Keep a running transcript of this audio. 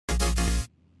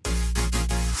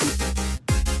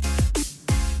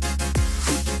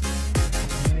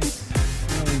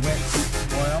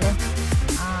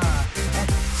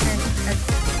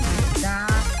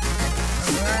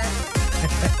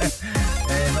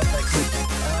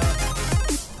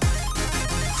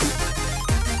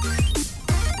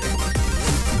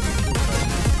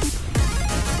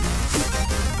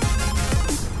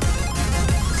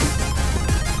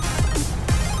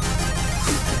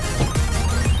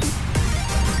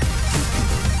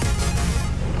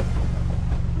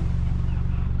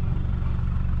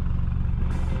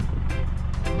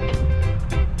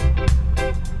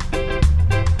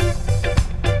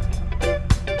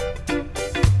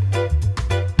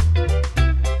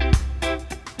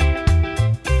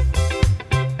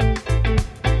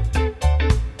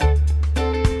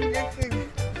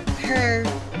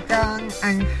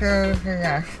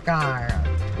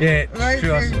Yeah, This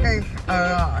true. is a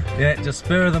lot. Yeah, just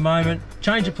spur of the moment.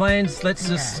 Change of plans. Let's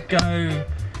just go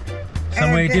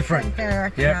somewhere different.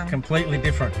 Direction. Yeah, completely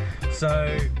different.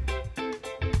 So.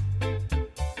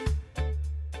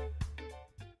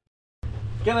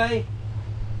 G'day.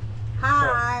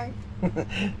 Hi. How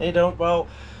you doing? Well,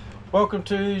 welcome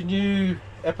to a new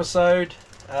episode.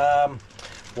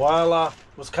 Whyalla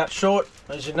was cut short,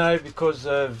 as you know, because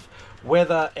of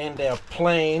weather and our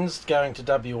plans going to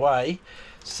WA.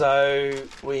 So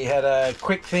we had a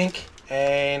quick think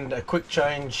and a quick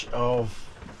change of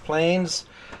plans,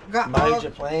 major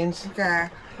plans. Yeah.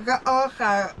 But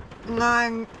also,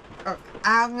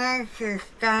 our niece is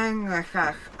staying with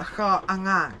us for a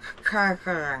month,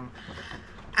 traveling.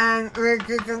 And we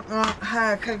didn't want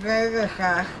her to be with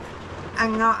us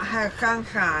and not have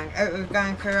sunshine. It was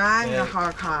going to rain the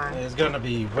whole time. It's going to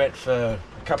be wet for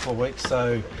a couple of weeks,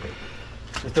 so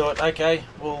we thought, okay,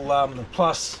 we'll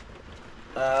plus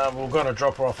we're going to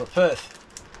drop her off at Perth.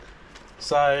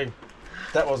 So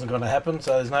that wasn't going to happen,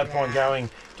 so there's no point going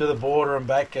to the border and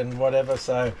back and whatever,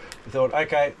 so we thought,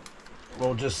 okay,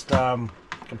 we'll just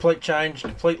complete change,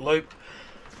 complete loop,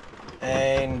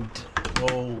 and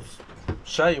we'll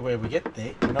show you where we get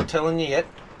there. We're not telling you yet.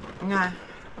 No.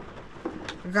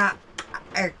 That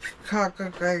it's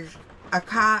probably,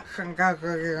 apart from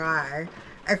WA,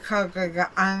 it's probably the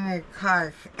only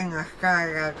place in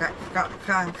Australia that's got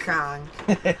sunshine.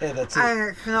 That's it. And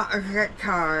it's not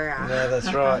Victoria. Yeah,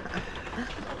 that's right.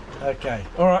 Okay,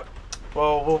 alright.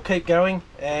 Well, we'll keep going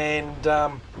and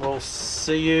we'll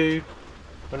see you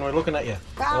when we're looking at you.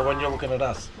 Bye. Or when you're looking at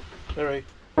us. Very.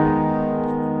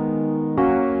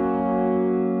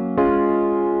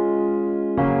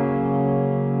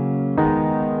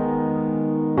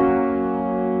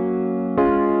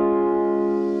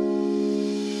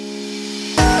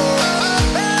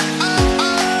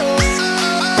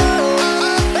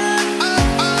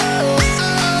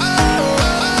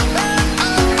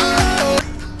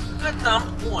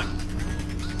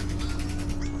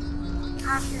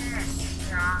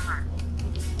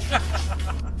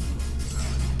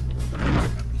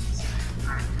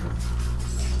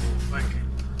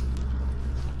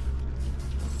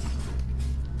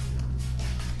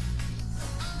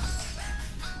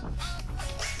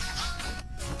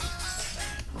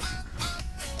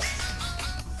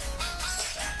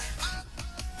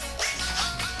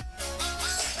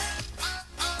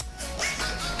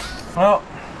 Well,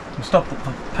 we stopped at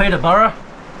Peterborough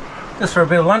just for a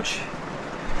bit of lunch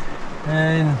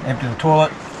and empty the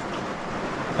toilet.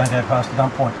 Don't go past the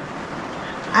dump point.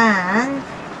 And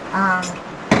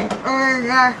we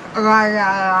left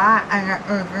Whyalla and it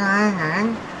was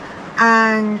raining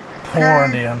and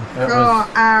Pouring down. It 4 was...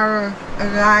 hours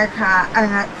later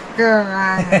and it's still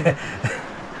raining.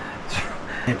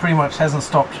 It pretty much hasn't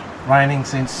stopped raining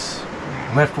since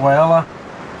left Whyalla.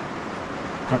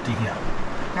 Got to here.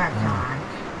 That's right.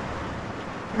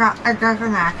 But it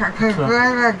doesn't matter because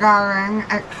where we're going,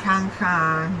 it's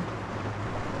sunshine.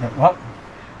 What?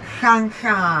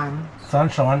 Sunshine.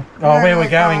 Sunshine. Oh, where we're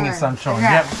going is sunshine.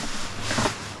 Yeah.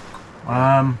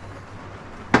 Yep.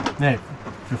 Yeah. If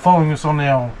you're following us on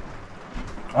our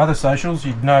other socials,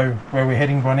 you'd know where we're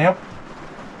heading by now.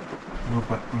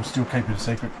 But we'll still keep it a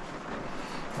secret.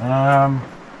 Yeah.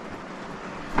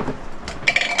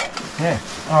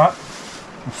 All right.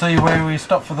 We'll see you where we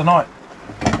stop for the night.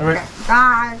 All right.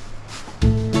 Bye.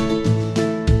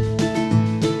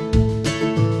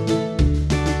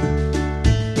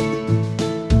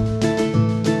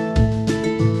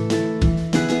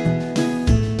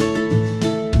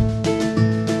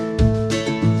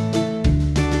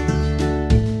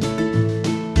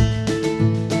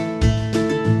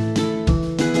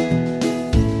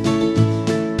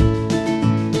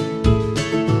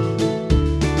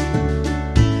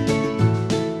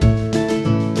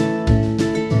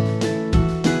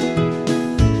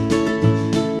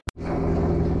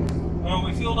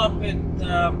 Up at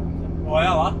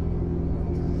Whyalla,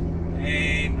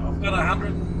 and I've got a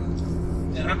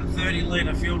 130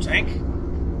 litre fuel tank,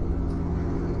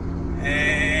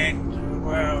 and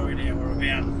where are we now? We're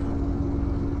about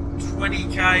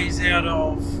 20 k's out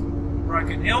of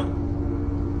Broken Hill,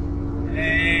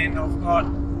 and I've got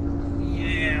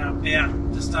about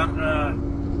just under,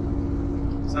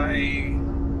 say,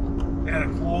 about a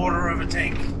quarter of a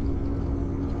tank.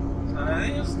 So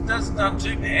I think that's not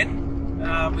too bad.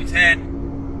 We've had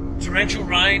torrential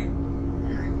rain,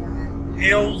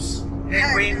 hills,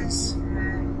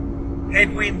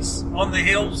 headwinds on the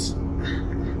hills,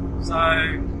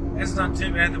 so that's not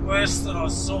too bad. The worst that I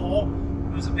saw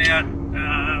was about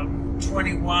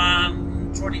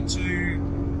 21, 22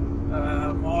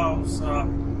 miles,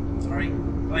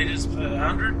 litres per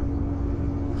 100,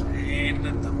 and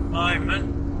at the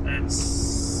moment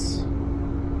it's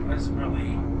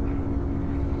really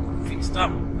fixed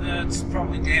up. It's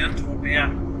probably down to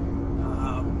about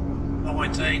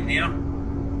 19 now.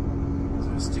 So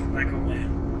we're still back on there,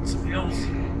 some hills.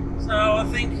 So I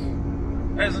think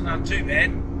it hasn't done too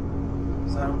bad.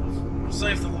 So we'll see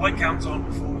if the light comes on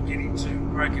before we get into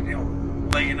Broken Hill. I'll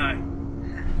let you know.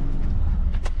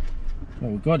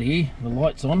 Well, we've got here, the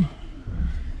light's on,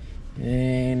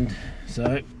 and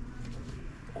so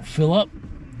I'll fill up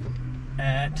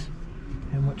at,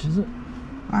 how much is it?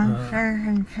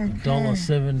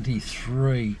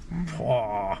 $1.73.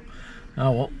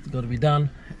 Oh well, got to be done.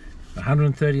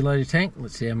 130 litre tank.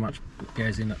 Let's see how much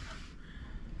goes in it.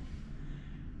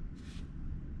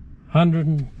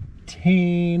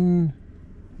 110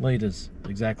 litres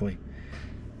exactly.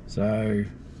 So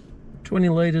 20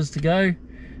 litres to go.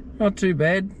 Not too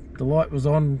bad. The light was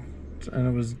on, and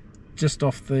it was just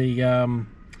off the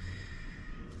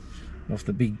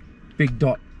big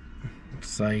dot to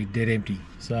say dead empty.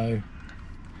 So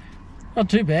not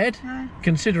too bad,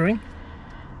 considering.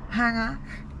 Hang on.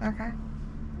 Okay.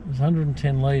 It was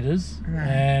 110 litres,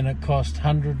 and it cost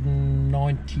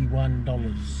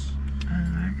 $191.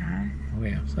 Okay.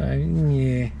 Wow. So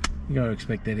yeah, you got to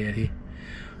expect that out here.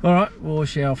 All right, we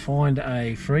shall find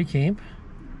a free camp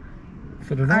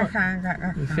for tonight.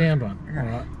 Okay. We found one. All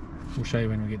right, we'll show you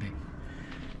when we get there.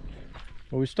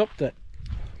 Well, we stopped at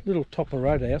little Topper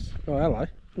Roadhouse. Oh, hello.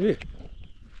 Yeah.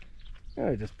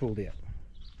 Oh, just pulled out.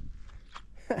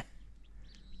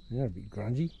 You're a bit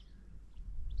grungy.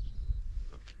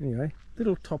 Anyway,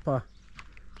 little Topper,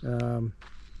 yeah,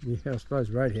 I suppose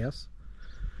Roadhouse,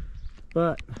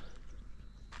 but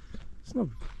it's not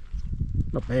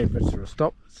bad. But it's a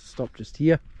stop. It's a stop just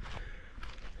here.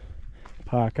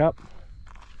 Park up.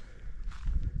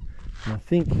 And I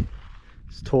think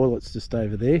this toilet's just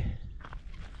over there.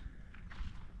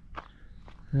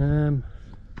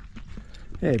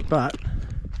 Yeah, but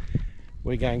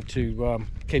we're going to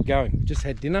keep going. We just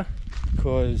had dinner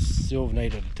because Sylv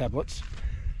needed the tablets,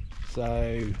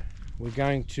 so we're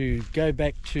going to go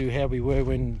back to how we were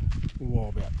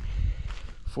about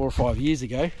 4 or 5 years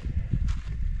ago,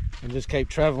 and just keep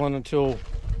travelling until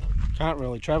can't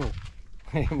really travel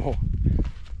anymore.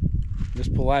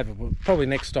 Just pull over. Probably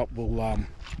next stop we'll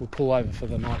pull over for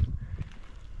the night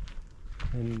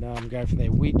and go from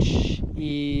there, which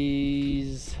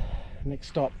is next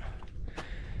stop.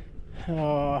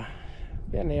 About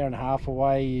an hour and a half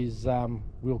away is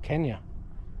Wilcannia.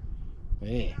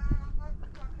 Yeah.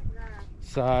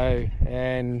 So,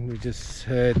 and we just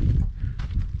heard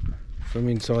from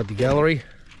inside the gallery.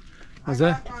 Was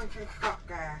that? I don't want to stop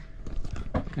there.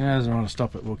 He doesn't want to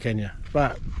stop at Wilcannia,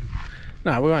 but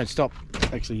no, we won't stop.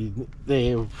 Actually,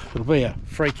 there it'll be a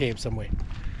free camp somewhere.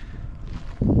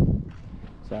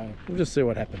 So we'll just see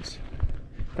what happens.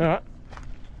 All right,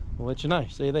 we'll let you know.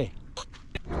 See you there.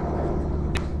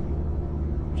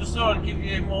 Just thought I'd give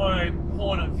you my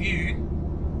point of view.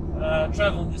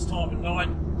 Travelling this time of night,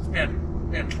 it's about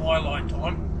twilight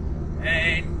time,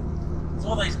 and there's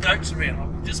all these goats around. Like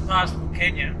we just passed from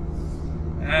Kenya,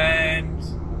 and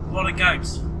a lot of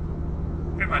goats,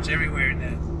 pretty much everywhere in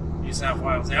the New South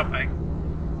Wales outback,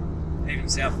 even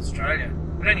South Australia.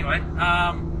 But anyway,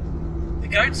 the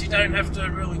goats you don't have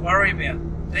to really worry about.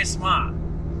 They're smart.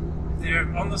 If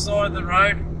they're on the side of the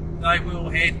road, they will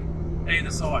head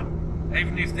either side.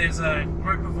 Even if there's a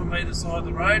group of them either side of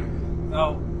the road,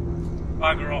 they'll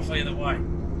bugger off either way.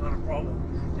 Not a problem.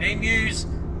 Emus,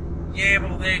 yeah,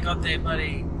 well, they've got their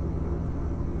bloody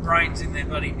brains in their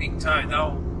bloody big toe.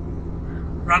 They'll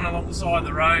run along the side of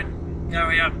the road, go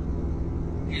out.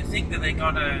 You think that they're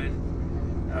going to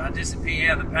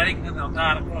disappear out of the paddock, then they'll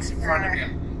dart across in front of you.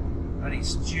 Bloody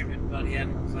stupid bloody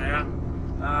animals they are.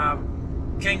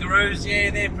 Kangaroos,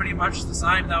 yeah, they're pretty much the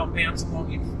same. They'll bounce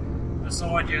along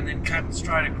beside you and then cut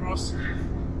straight across.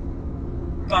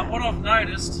 But what I've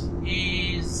noticed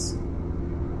is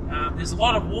there's a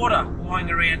lot of water lying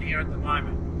around here at the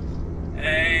moment,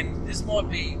 and this might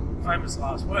be famous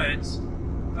last words,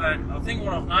 but I think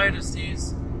what I've noticed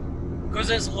is because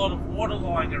there's a lot of water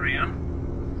lying around,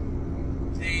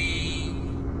 the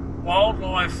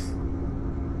wildlife,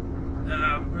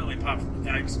 really apart from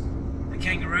the goats, the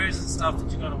kangaroos and stuff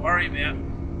that you've got to worry about,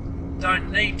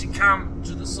 don't need to come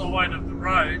to the side of the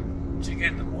road to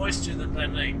get the moisture that they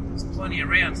need. There's plenty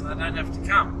around, so they don't have to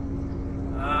come.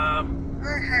 I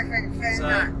haven't seen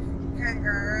that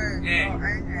kangaroo. Yeah,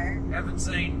 haven't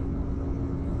seen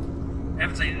it.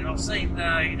 I've seen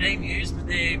emus, but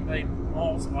they've been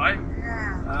miles away.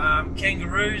 Yeah.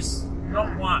 Kangaroos,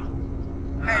 not one.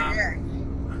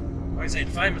 like I said,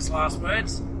 famous last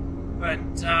words, but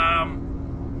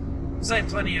seen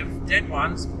plenty of dead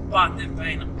ones, but they've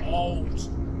been old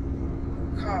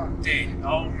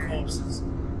corpses.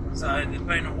 So it's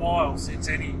been a while since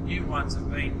any new ones have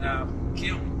been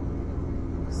killed.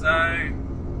 So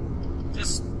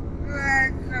just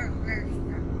words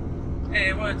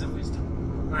of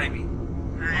wisdom, maybe.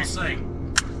 We'll see.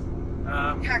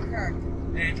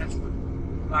 Yeah, touch wood.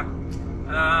 Luck.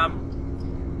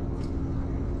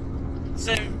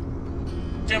 So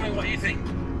tell me what you think.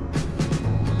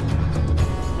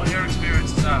 What your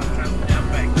experiences are traveling down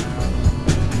back.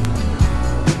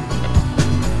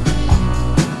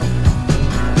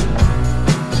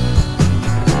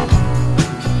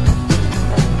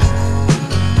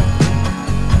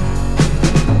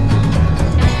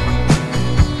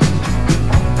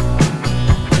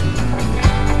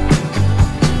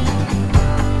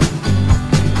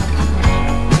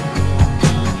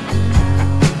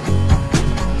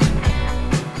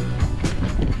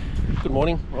 Good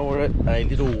morning. Well, we're at a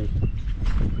little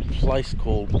place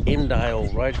called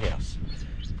Endale Roadhouse.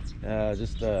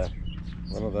 Just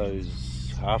one of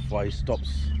those halfway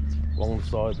stops along the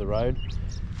side of the road,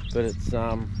 but it's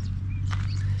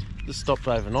just stopped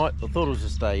overnight. I thought it was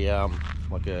just a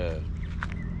like a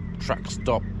truck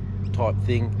stop type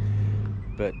thing,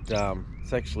 but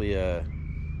it's actually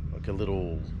like a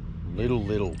little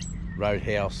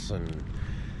roadhouse and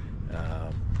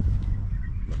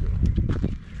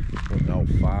an old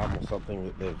farm or something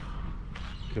that they've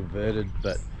converted,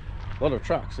 but a lot of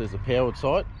trucks. There's a powered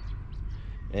site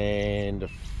and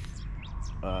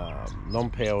a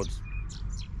non-powered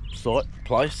site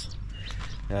place.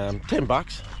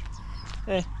 $10.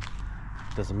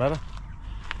 Doesn't matter.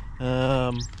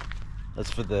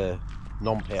 That's for the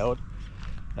non-powered,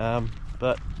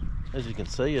 but as you can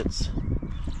see, it's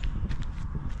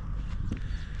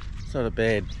not a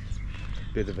bad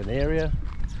bit of an area.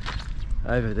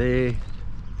 Over there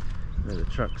where the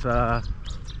trucks are,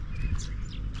 it's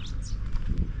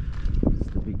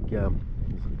the big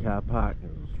car park.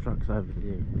 There's trucks over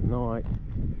there at night,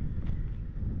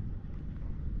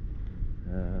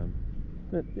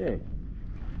 but yeah,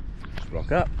 just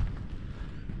rock up,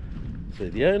 see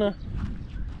the owner,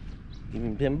 give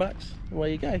him $10,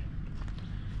 away you go.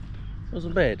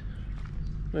 Wasn't bad.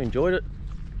 We enjoyed it.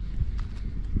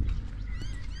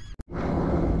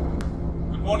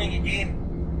 Morning again.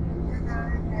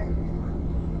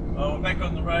 Well, we're back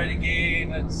on the road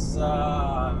again. It's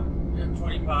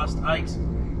 20 past 8,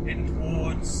 heading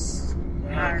towards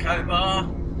Cobar,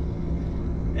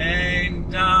 and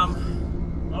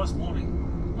nice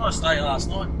morning, nice day last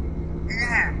night.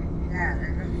 Yeah.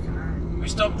 We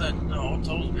stopped at what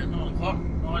time was it, about 9 o'clock,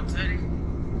 9:30.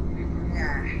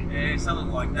 Yeah,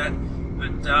 something like that.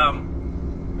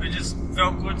 But it just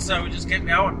felt good, so we just kept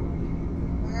going.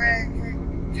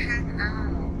 10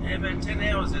 hours. Yeah, about 10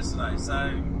 hours yesterday,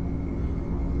 so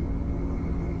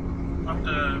knocked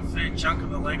a fair chunk of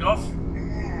the leg off.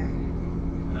 Yeah.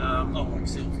 Not like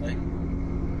Sil's leg,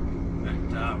 but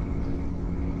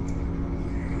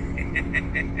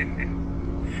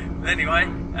anyway,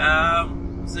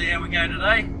 see how we go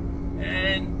today,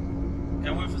 and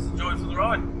come with us, enjoy for the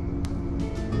ride.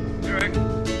 You reckon?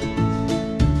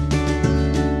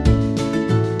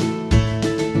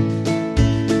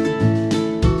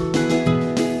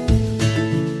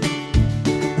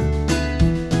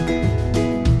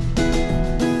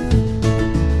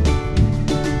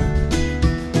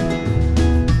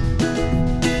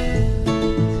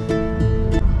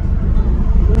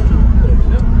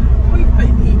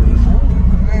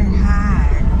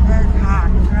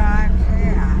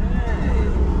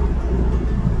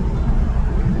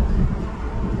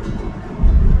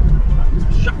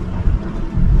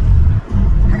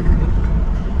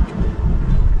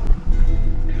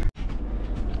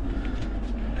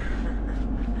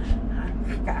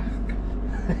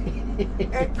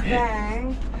 It's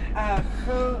been a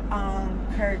full-on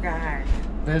 2 days.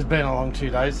 It's been a long 2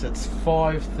 days. It's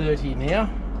 5:30 now,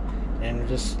 and we're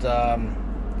just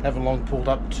have along pulled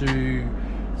up to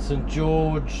St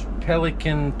George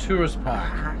Pelican Tourist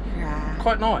Park.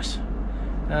 Quite nice.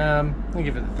 I'll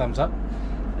give it a thumbs up.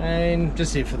 And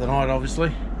just here for the night,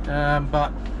 obviously.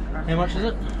 But how much is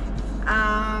it?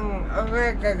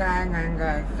 We're going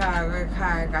under, so we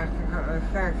paid us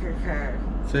 32.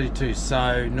 32.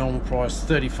 So normal price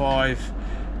 35.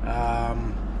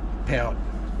 Powered.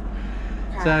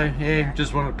 So yeah,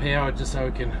 just want it powered just so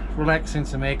we can relax in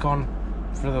some aircon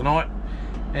for the night,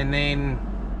 and then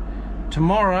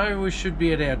tomorrow we should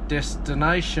be at our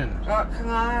destination. Well,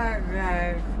 tomorrow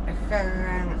is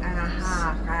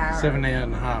 7.5 hours.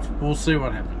 7.5 hours. We'll see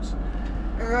what happens.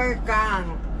 We're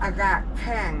going I got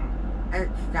 10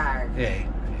 each day. Yeah.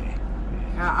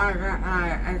 So I don't know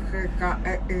if we've got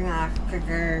enough to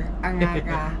do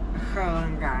another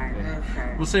sailing day. We'll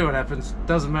see. We'll see what happens.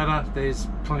 Doesn't matter. There's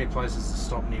plenty of places to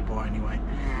stop nearby anyway.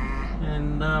 Yeah.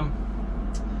 And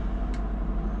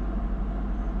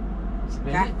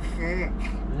That's it.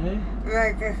 yeah.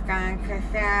 We're just going to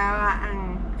shower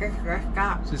and just rest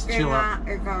up. Just chill up.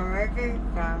 Dinner is already,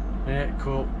 so Yeah,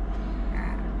 cool.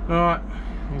 yeah. Alright,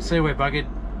 we'll see we're buggered.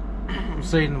 We'll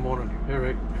see you in the morning.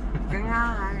 Alright. Good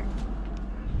night.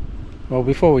 Well,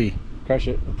 before we crash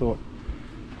it, I thought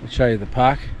I'd show you the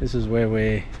park. This is where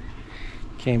we're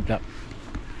camped up.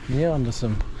 Yeah, under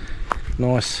some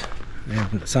nice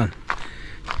sun.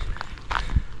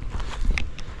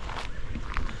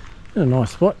 A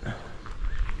nice spot.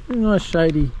 Nice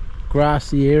shady,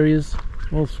 grassy areas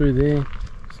all through there.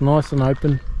 It's nice and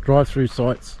open. Drive-through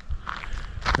sites.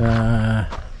 Their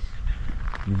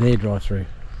drive-through.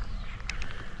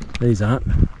 These aren't,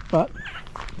 but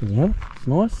doesn't matter. It's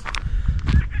nice.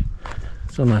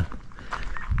 It's on a.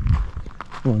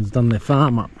 Someone's done their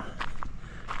farm up,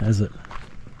 has it?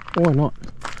 Why not?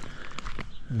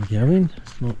 And go in.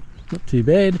 It's not too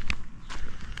bad.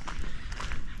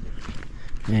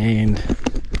 And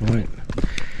right.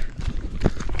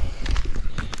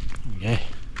 There we go.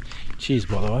 Cheers,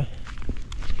 by the way.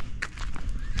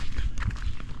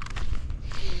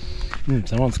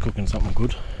 Someone's cooking something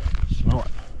good. Smell it.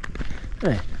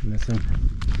 Hey, and there's some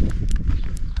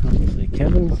obviously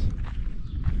cabins.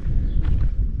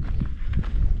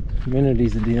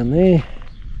 Amenities are down there.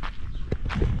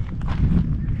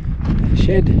 There's a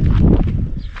shed.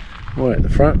 Right at the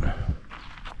front.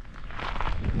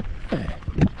 Hey.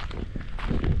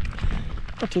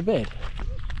 Not too bad.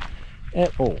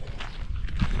 At all.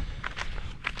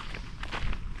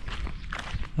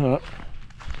 Alright.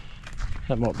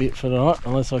 That might be it for tonight,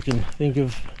 unless I can think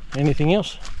of anything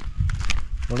else.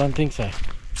 I don't think so.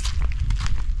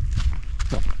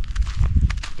 No.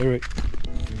 Eric.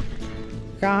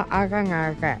 So I don't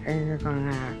know that he's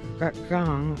gonna get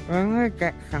John, when we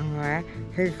get somewhere,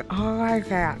 he's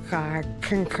always outside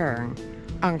tinkering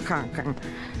on something.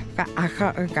 So I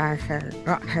thought you guys said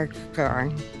what he's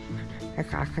doing.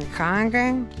 If I can find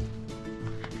him.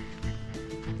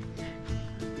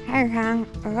 Hey John,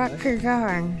 what's he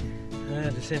doing?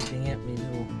 Just emptying out my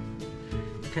little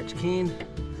catch can.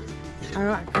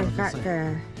 What does that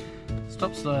do?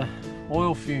 Stops the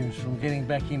oil fumes from getting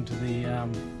back into the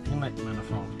inlet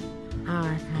manifold. Oh,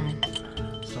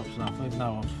 okay. Stops enough, even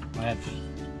though I have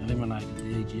eliminated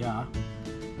the EGR.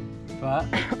 But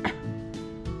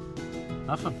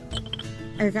nothing.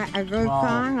 Is that a good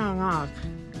sign or not?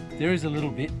 There is a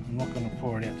little bit. I'm not going to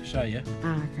pour it out to show you.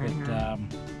 Oh, okay. But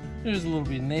there is a little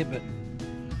bit in there, but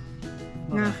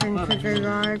nothing to be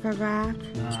worried about?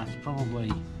 Nah, it's probably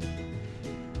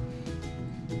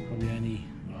only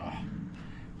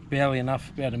barely enough,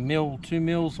 about 1 mil, 2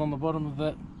 mils on the bottom of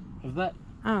that.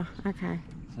 Oh, okay.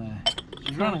 So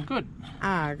she's running good.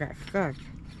 Oh, that's good.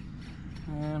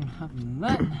 Other than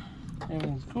that,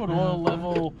 everything's good. Oil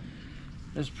level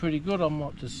is pretty good. I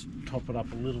might just top it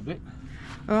up a little bit.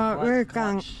 Well, we've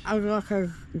done a lot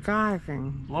of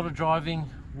driving. A lot of driving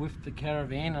with the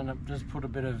caravan, and it does put a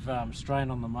bit of strain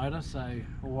on the motor, so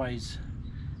always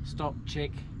stop,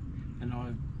 check, and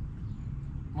I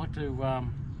like to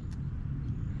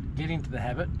get into the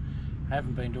habit. I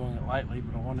haven't been doing it lately,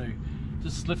 but I want to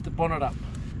just lift the bonnet up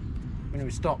when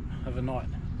we stop overnight,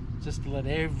 just to let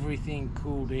everything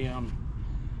cool down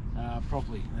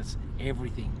properly. That's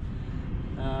everything.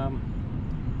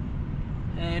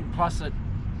 And plus it,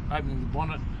 opening the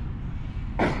bonnet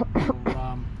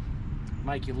will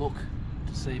make you look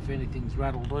to see if anything's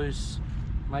rattled loose,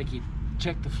 make you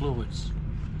check the fluids,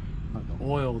 like the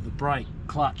oil, the brake,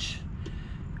 clutch,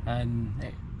 and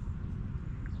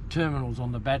terminals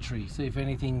on the battery, see if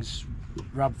anything's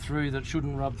rubbed through that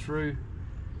shouldn't rub through.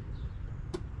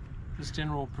 Just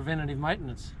general preventative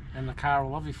maintenance, and the car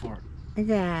will love you for it.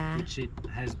 Yeah. Which it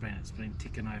has been. It's been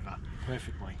ticking over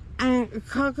perfectly. And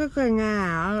probably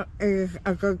now is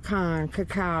a good time to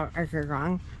tell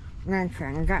everyone,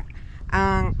 mention that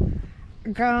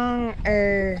John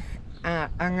is a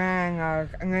man of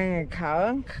many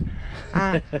talents.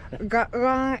 Got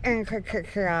one in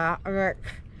particular which,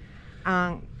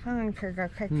 coming to the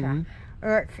picture,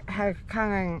 which has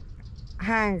come in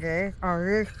handy or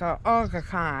useful all the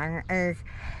time is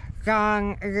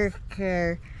John used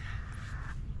to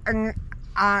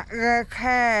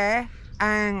repair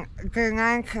and do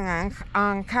maintenance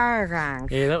on caravans.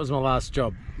 Yeah, that was my last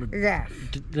job. Yes.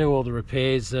 Do all the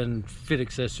repairs and fit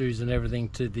accessories and everything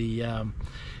to the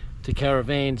to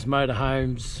caravans,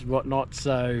 motorhomes, whatnot.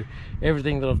 So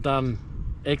everything that I've done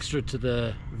extra to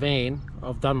the van,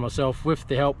 I've done myself with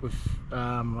the help of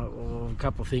a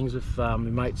couple of things with my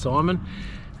mate Simon.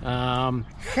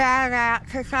 Shout out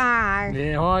to Si.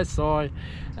 Yeah, hi Si.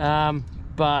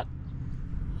 But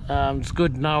it's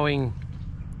good knowing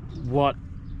what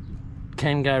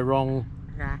can go wrong,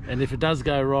 Yeah. and if it does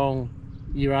go wrong,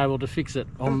 you're able to fix it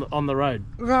on the road.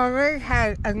 Well, we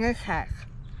had a mishap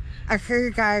a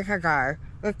few days ago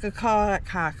with the toilet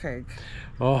cartridge.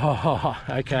 Oh,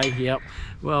 okay, yep.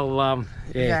 Well,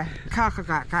 Yeah, talk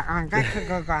about that one. That's a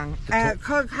good one. And it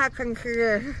could happen to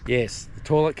you. Yes, the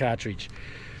toilet cartridge.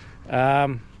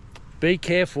 Be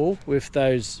careful with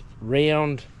those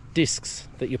round discs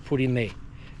that you put in there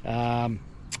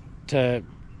to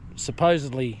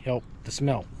supposedly help the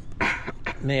smell.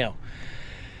 Now,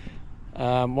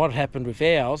 what happened with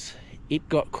ours, it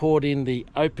got caught in the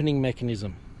opening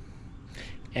mechanism,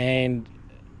 and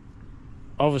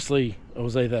obviously it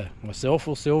was either myself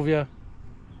or Sylvia,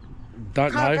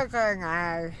 don't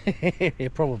know. Yeah,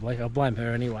 probably, I'll blame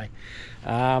her anyway.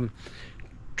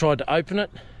 Tried to open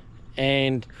it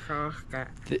and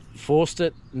forced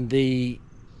it.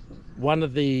 One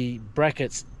of the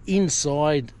brackets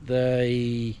inside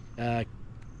the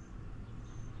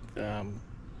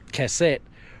cassette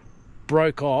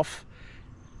broke off,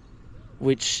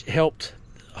 which helped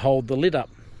hold the lid up.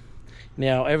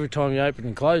 Now every time you opened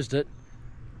and closed it,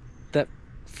 that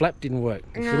flap didn't work.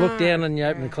 If you look down and you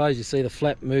open and close, you see the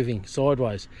flap moving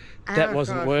sideways. That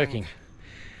wasn't working.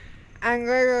 And we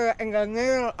were in the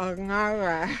middle of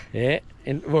nowhere. Yeah,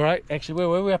 and we're actually, where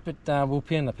were we? Up at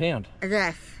Wilpia the Pound.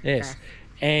 Yes.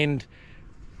 And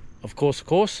of course,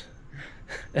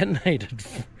 it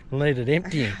needed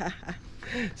emptying.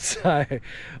 So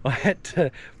I had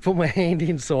to put my hand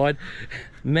inside,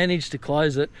 manage to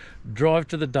close it, drive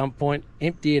to the dump point,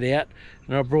 empty it out,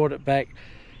 and I brought it back.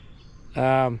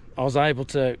 I was able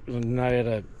to know how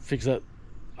to fix it,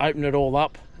 open it all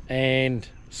up, and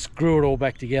screw it all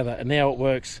back together, and now it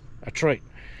works a treat.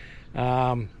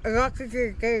 What did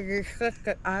you do? You flipped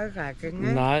it over, didn't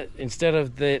you? No, instead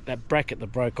of that bracket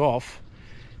that broke off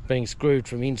being screwed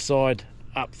from inside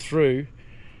up through,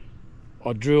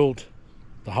 I drilled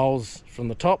the holes from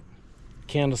the top,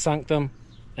 countersunk them,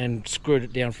 and screwed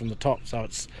it down from the top. So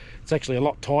it's actually a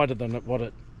lot tighter than what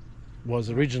it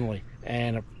was originally,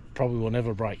 and it probably will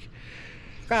never break.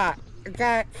 But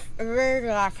that's really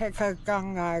like it's a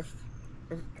gun knife.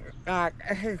 Like,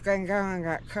 he's been doing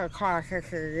it for quite a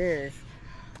few years.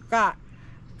 But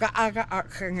the other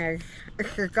option is,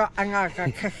 if you've got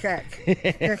another cassette,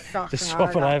 just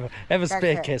swap it over. Have a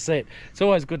spare cassette. It's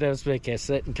always good to have a spare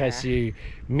cassette in case you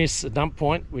miss a dump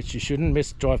point, which you shouldn't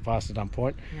drive past a dump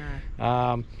point.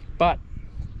 No. But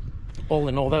all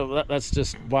in all, that's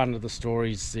just one of the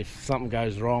stories. If something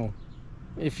goes wrong,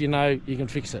 if you know, you can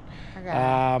fix it. Okay.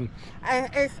 And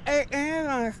if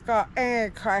anyone's got any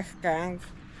questions,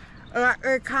 like,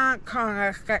 we can't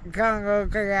promise that John will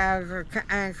be able to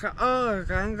answer all of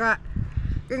them, but,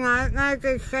 you know,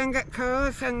 maybe send it to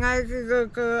us and maybe we'll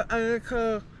do a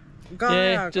little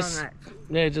dialogue on it.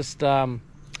 Yeah, just drop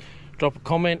a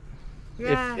comment.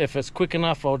 Yeah. If it's quick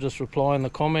enough, I'll just reply in the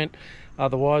comment.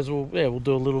 Otherwise, we'll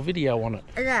do a little video on it.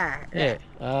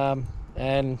 Yeah.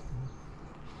 And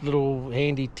little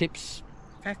handy tips.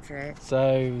 That's it.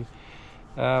 So,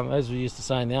 as we used to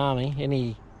say in the army,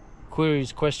 any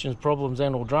queries, questions, problems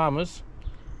and or dramas,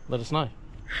 let us know.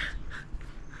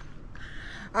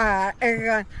 Alright,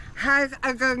 everyone, have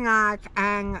a good night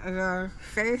and we'll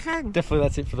see you soon. Definitely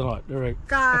that's it for the night. All right.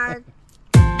 Bye.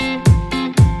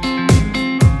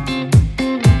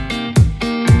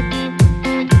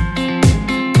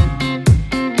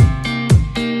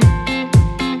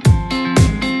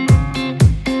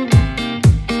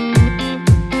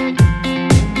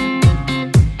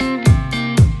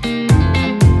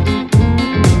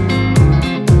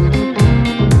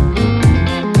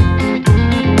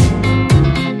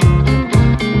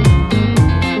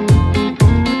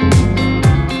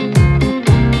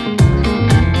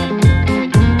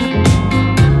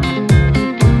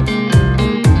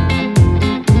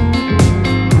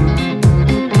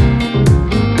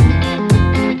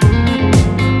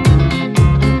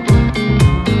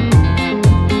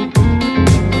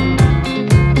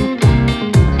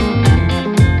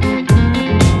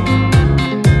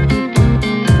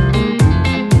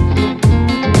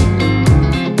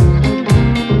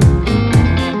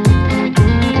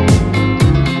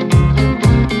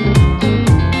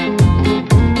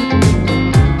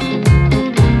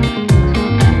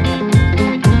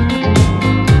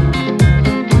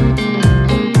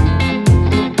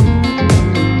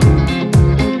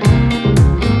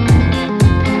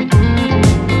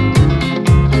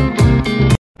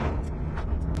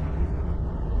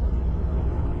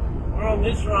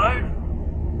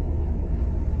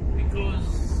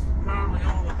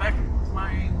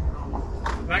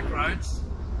 roads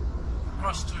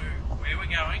across to where we're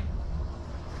going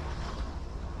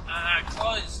are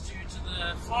closed due to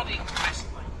the flooding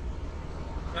recently,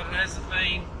 but it hasn't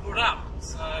been put up,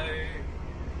 so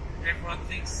everyone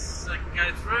thinks they can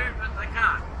go through, but they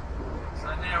can't.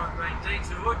 So now we've been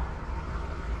detoured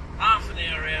half an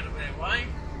hour out of our way.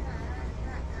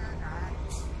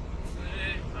 So,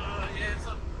 oh yeah,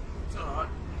 it's alright.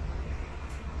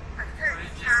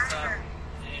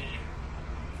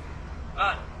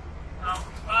 But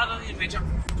part of the adventure.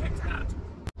 Check that.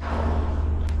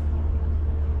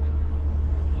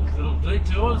 These little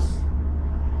detours.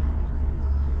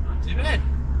 Not too bad.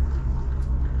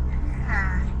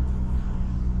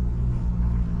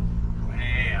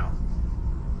 Wow.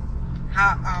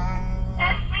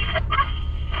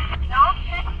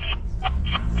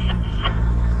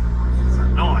 It's a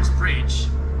nice bridge.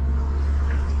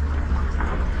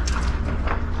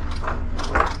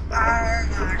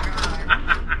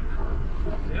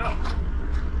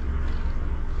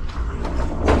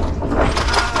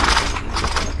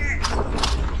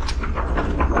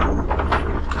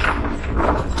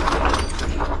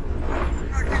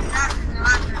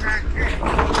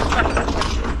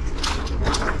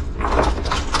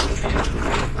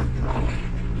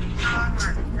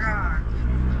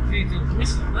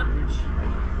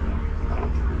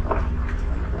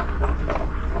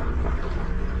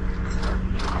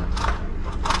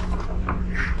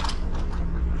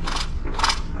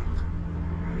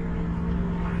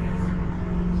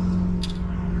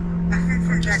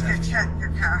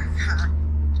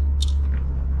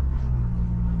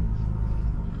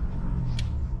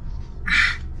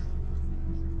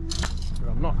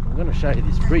 I'm going to show you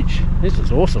this bridge. This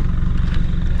is awesome.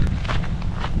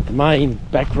 The main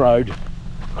back road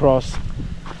across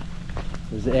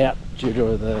was out due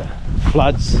to the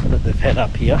floods that they've had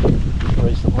up here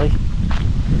recently.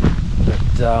 But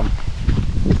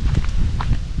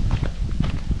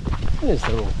there's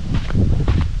the little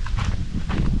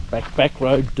back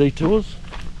road detours.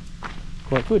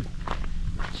 Quite good.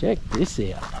 Check this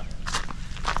out.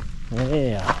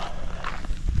 Yeah.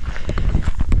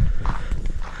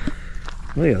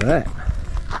 Look at that.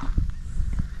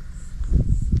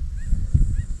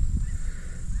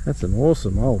 That's an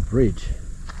awesome old bridge.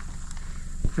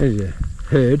 As you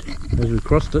heard as we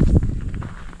crossed it.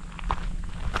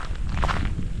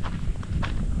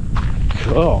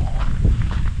 Cool.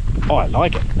 Oh, I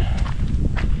like it.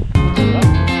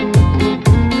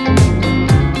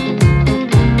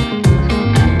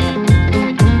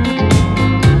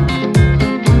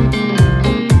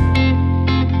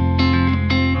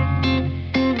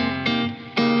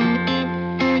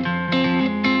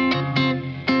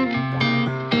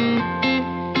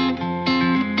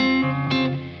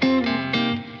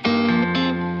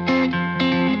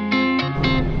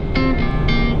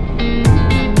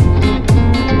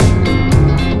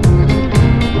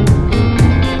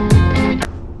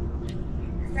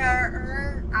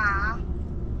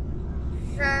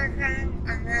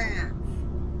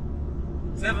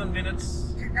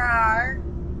 To go,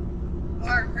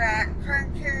 look at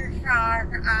 25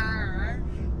 hours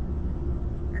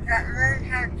that we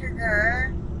had to do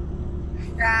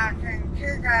starting 2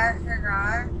 days ago.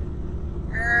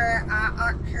 We are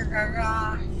up to the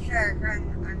last 7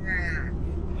 hours.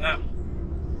 Yeah.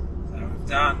 So we've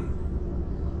done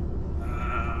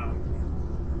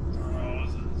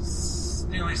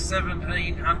nearly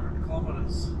 1,700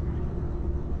 kilometres.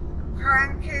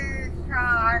 26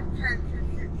 hours.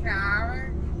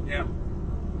 Yeah.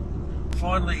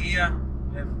 Finally here.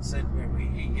 We haven't said where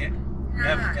we're here yet. We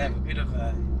have gave a bit of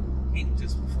a hint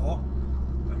just before,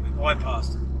 but we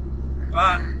bypassed it.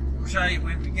 But we'll show you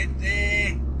when we get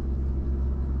there,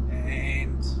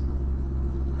 and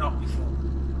not before.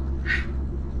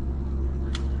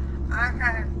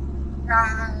 Okay. Go.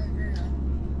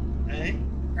 Hey?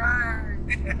 Go.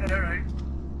 Alright.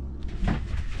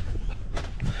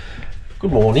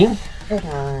 Good morning. Good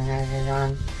morning,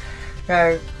 everyone.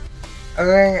 So,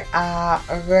 we are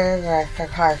really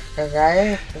supposed to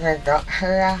be. We got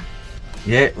here.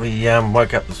 Yeah, we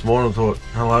woke up this morning and thought,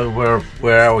 hello,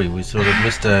 where are we? We sort of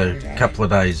missed a couple of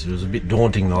days. It was a bit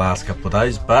daunting the last couple of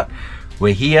days, but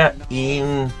we're here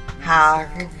in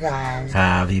Harvey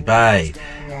Bay.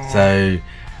 Yeah. So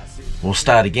we'll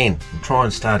start again. We'll try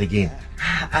and start again.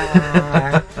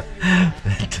 But,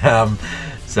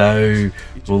 so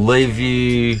we'll leave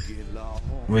you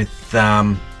with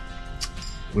our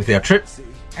trip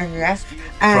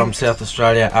from South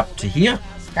Australia up to here.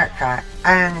 That's right.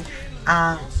 And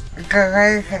the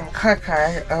reason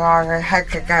quickly why we had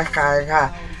to get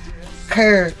over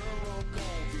 2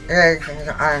 reasons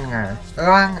only.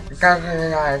 One,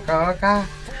 WA border,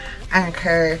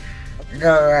 into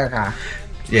the river.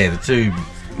 Yeah, the two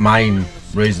main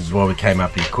reasons why we came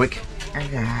up here quick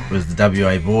Yeah. was the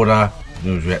WA border,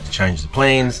 because we had to change the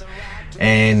plans,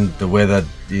 and the weather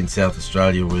in South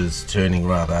Australia was turning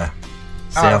rather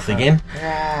south again.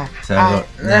 Yeah. So I thought,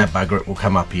 nah, bugger it, we'll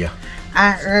come up here.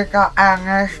 And we got our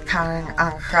nurse coming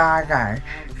on Friday,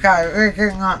 so we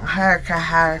did want her to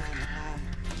have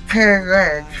 2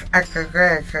 weeks at the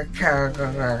greater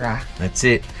River. That's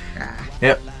it. Yeah.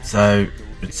 Yep, so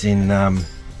it's in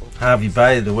Harvey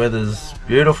Bay, the weather's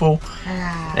beautiful,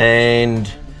 Yeah.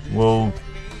 and we'll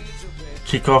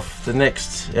kick off the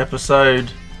next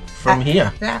episode from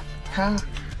here. Yeah. Cool.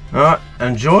 Alright,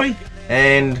 enjoy,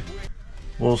 and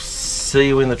we'll see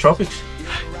you in the tropics.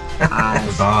 Bye.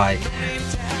 Bye.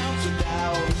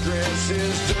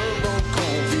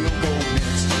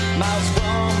 Miles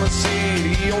from a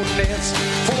city ordinance,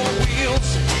 4 wheels,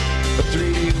 a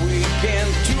 3-day weekend,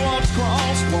 2 arms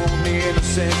crossed, 1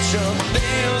 intersection.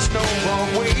 There's no wrong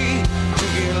way to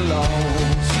get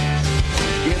lost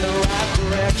in the right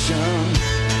direction.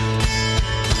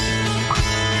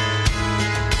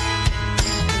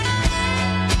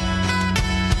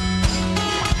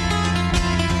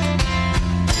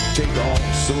 Take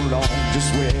off so long,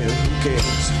 just where, who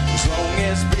cares? As long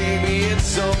as, baby, it's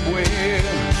somewhere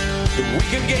that we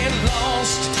can get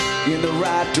lost in the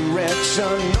right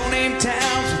direction. No name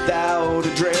towns without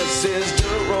addresses,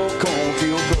 dirt road,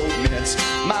 cornfield, road nets,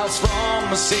 miles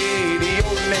from a city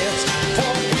ordinance. 4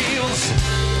 wheels,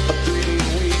 a 3-day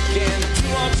weekend,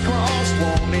 2 arms crossed,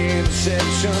 1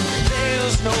 intersection.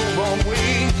 There's no wrong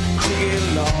way to get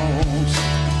lost.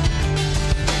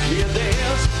 Yeah,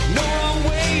 there's no wrong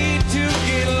way to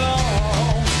get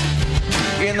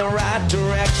lost in the right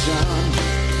direction.